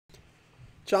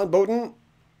John Beaudin,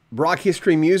 Rock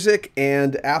History Music,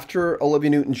 and after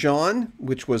Olivia Newton-John,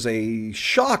 which was a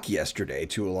shock yesterday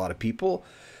to a lot of people.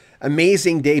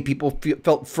 Amazing day. People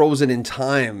felt frozen in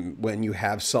time when you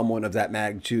have someone of that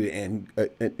magnitude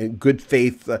and good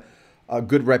faith, a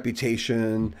good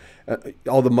reputation,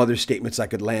 all the mother statements I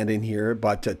could land in here.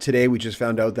 But today we just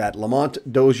found out that Lamont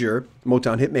Dozier,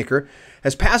 Motown Hitmaker,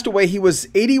 has passed away. He was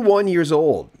 81 years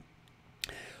old.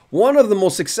 One of the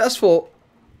most successful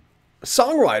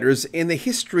songwriters in the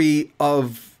history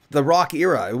of the rock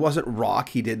era. It wasn't rock.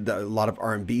 He did a lot of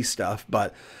R&B stuff,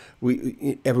 but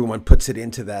everyone puts it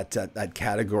into that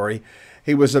category.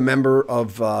 He was a member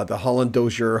of the Holland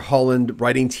Dozier Holland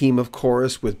writing team, of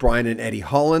course, with Brian and Eddie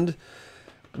Holland.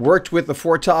 Worked with the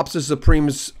Four Tops, the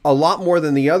Supremes, a lot more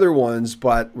than the other ones,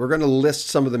 but we're going to list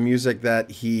some of the music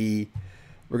that he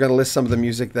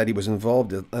was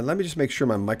involved in. And let me just make sure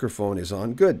my microphone is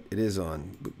on. Good, it is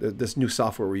on. This new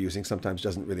software we're using sometimes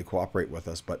doesn't really cooperate with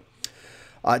us, but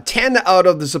 10 out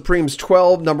of the Supremes'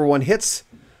 12 #1 hits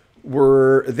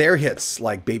were their hits,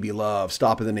 like Baby Love,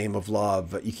 Stop in the Name of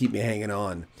Love, You Keep Me Hanging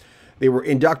On. They were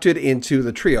inducted into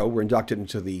the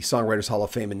Songwriters Hall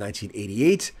of Fame in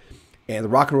 1988 and the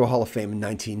Rock and Roll Hall of Fame in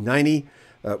 1990.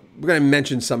 We're going to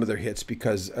mention some of their hits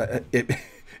because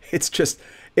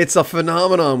it's a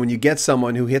phenomenon when you get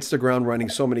someone who hits the ground running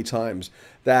so many times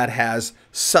that has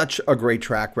such a great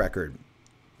track record.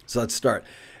 So let's start.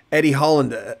 Eddie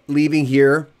Holland, Leaving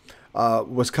Here,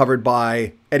 was covered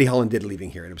by, Eddie Holland did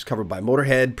Leaving Here, and it was covered by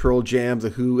Motorhead, Pearl Jam, The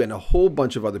Who, and a whole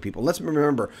bunch of other people. Let's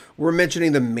remember, we're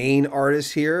mentioning the main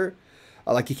artists here.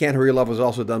 Like You Can't Hurry Your Love was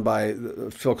also done by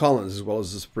Phil Collins, as well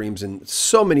as the Supremes, and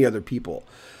so many other people.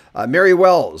 Mary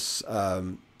Wells,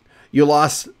 You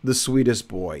Lost the Sweetest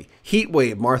Boy.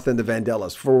 Heatwave, Martha and the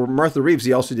Vandellas. For Martha Reeves,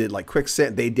 he also did like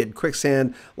Quicksand. They did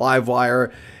Quicksand, Live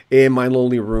Wire, In My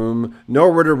Lonely Room,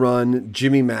 Nowhere to Run,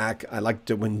 Jimmy Mack. I liked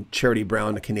it when Charity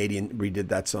Brown, a Canadian, redid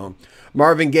that song.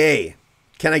 Marvin Gaye,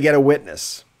 Can I Get a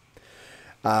Witness?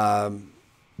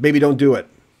 Baby Don't Do It.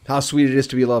 How Sweet It Is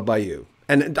to Be Loved by You.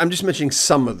 And I'm just mentioning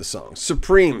some of the songs.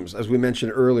 Supremes, as we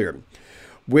mentioned earlier.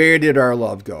 Where Did Our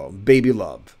Love Go? Baby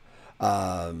Love.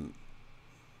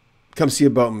 Come See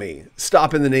About Me.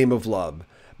 Stop in the Name of Love.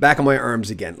 Back in My Arms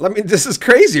Again. This is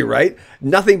crazy, right?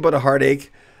 Nothing But a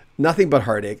Heartache. Nothing But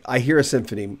Heartache. I Hear a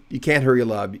Symphony. You Can't Hurry Your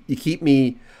Love. You Keep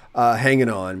Me Hanging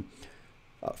On.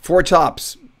 Four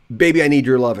Tops. Baby, I Need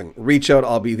Your Loving. Reach Out,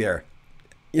 I'll Be There.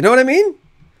 You know what I mean?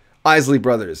 Isley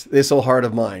Brothers. This Old Heart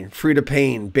of Mine. Frida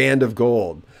Payne. Band of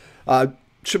Gold.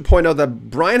 Should point out that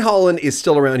Brian Holland is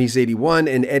still around. He's 81.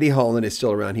 And Eddie Holland is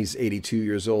still around. He's 82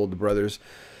 years old, the brothers.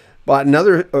 But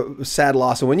another sad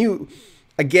loss. And when you,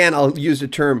 again, I'll use the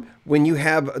term, when you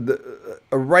have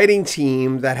a writing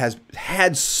team that has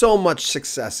had so much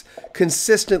success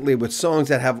consistently with songs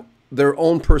that have their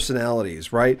own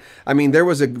personalities, right? I mean, there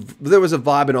was a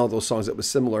vibe in all those songs that was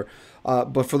similar,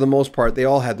 but for the most part, they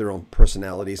all had their own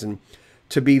personalities. And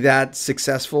to be that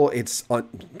successful, it's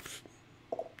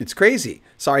crazy.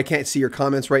 Sorry, I can't see your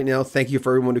comments right now. Thank you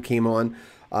for everyone who came on,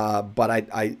 but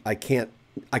I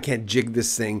can't jig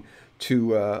this thing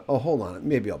to, hold on.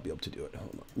 Maybe I'll be able to do it.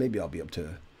 Hold on. Maybe I'll be able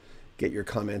to get your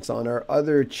comments on our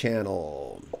other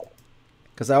channel.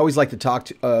 Because I always like to talk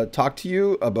to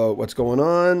you about what's going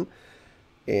on.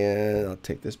 And I'll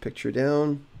take this picture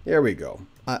down. There we go.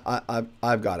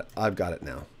 I've got it. I've got it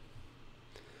now.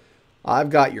 I've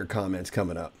got your comments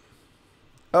coming up.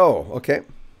 Oh, okay.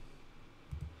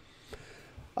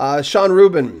 Sean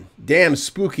Rubin, damn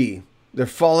spooky. They're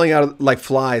falling out like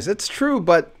flies. It's true,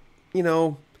 but, you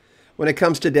know, when it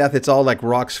comes to death, it's all like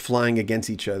rocks flying against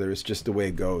each other. It's just the way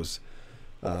it goes.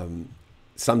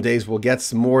 Some days we'll get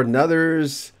some more than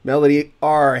others. Melody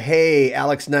R. Hey,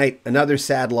 Alex Knight, another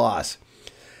sad loss.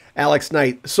 Alex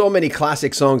Knight, so many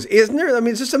classic songs, isn't there? I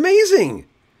mean, it's just amazing.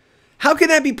 How can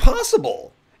that be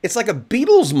possible? It's like a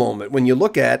Beatles moment when you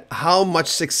look at how much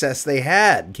success they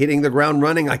had. Hitting the ground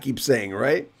running, I keep saying,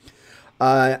 right?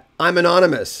 I'm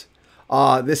Anonymous.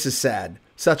 This is sad.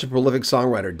 Such a prolific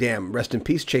songwriter. Damn, rest in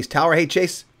peace, Chase Tower. Hey,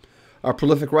 Chase, our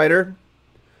prolific writer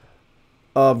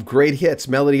of great hits.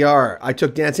 Melody R. I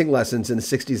took dancing lessons in the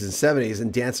 60s and 70s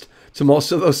and danced to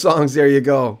most of those songs. There you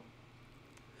go.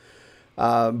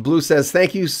 Blue says,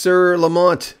 thank you, Sir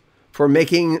Lamont, for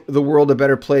making the world a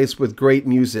better place with great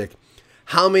music.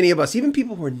 How many of us, even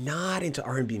people who are not into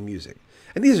R&B music,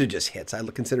 and these are just hits. I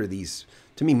consider these,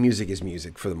 to me, music is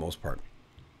music for the most part.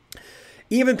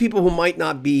 Even people who might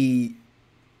not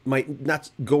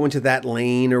go into that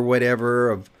lane or whatever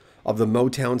of the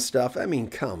Motown stuff. I mean,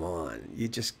 come on.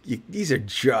 These are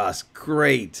just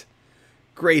great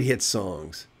hit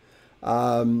songs.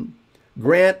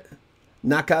 Grant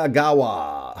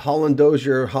Nakagawa. Holland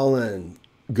Dozier, Holland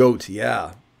Goat.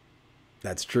 Yeah,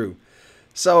 that's true.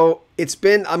 So it's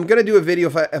been, I'm going to do a video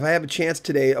if I have a chance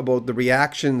today about the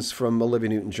reactions from Olivia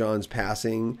Newton-John's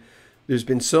passing. There's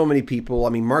been so many people. I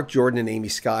mean, Mark Jordan and Amy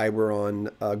Skye were on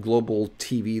Global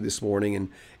TV this morning, and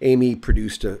Amy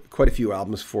produced quite a few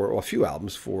albums for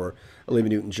Olivia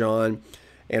Newton-John.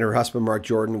 And her husband, Mark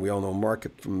Jordan, we all know Mark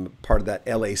from part of that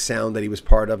LA Sound that he was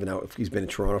part of, and now he's been in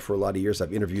Toronto for a lot of years.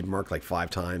 I've interviewed Mark like 5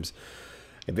 times.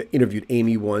 I've interviewed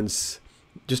Amy once.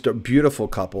 Just a beautiful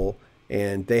couple,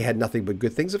 and they had nothing but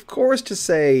good things, of course, to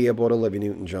say about Olivia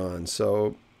Newton-John.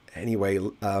 So anyway,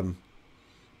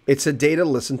 it's a day to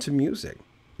listen to music.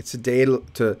 It's a day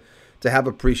to have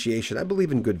appreciation. I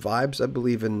believe in good vibes. I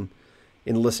believe in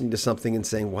listening to something and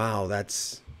saying, wow,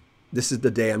 this is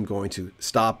the day I'm going to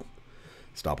stop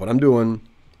what I'm doing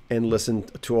and listen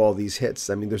to all these hits.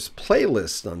 I mean, there's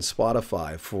playlists on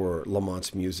Spotify for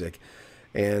Lamont's music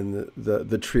and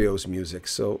the trio's music.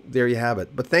 So there you have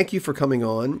it. But thank you for coming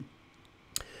on.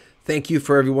 Thank you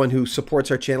for everyone who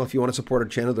supports our channel. If you want to support our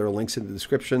channel, there are links in the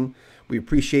description. We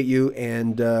appreciate you.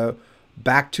 And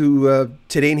back to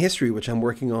Today in History, which I'm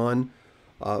working on,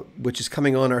 which is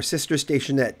coming on our sister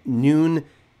station at noon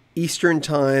Eastern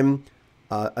Time,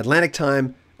 Atlantic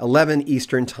Time, 11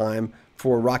 Eastern Time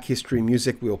for rock history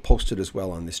music. We'll post it as well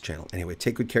on this channel. Anyway,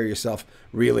 take good care of yourself.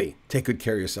 Really, take good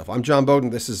care of yourself. I'm John Beaudin.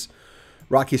 This is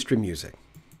Rock History Music.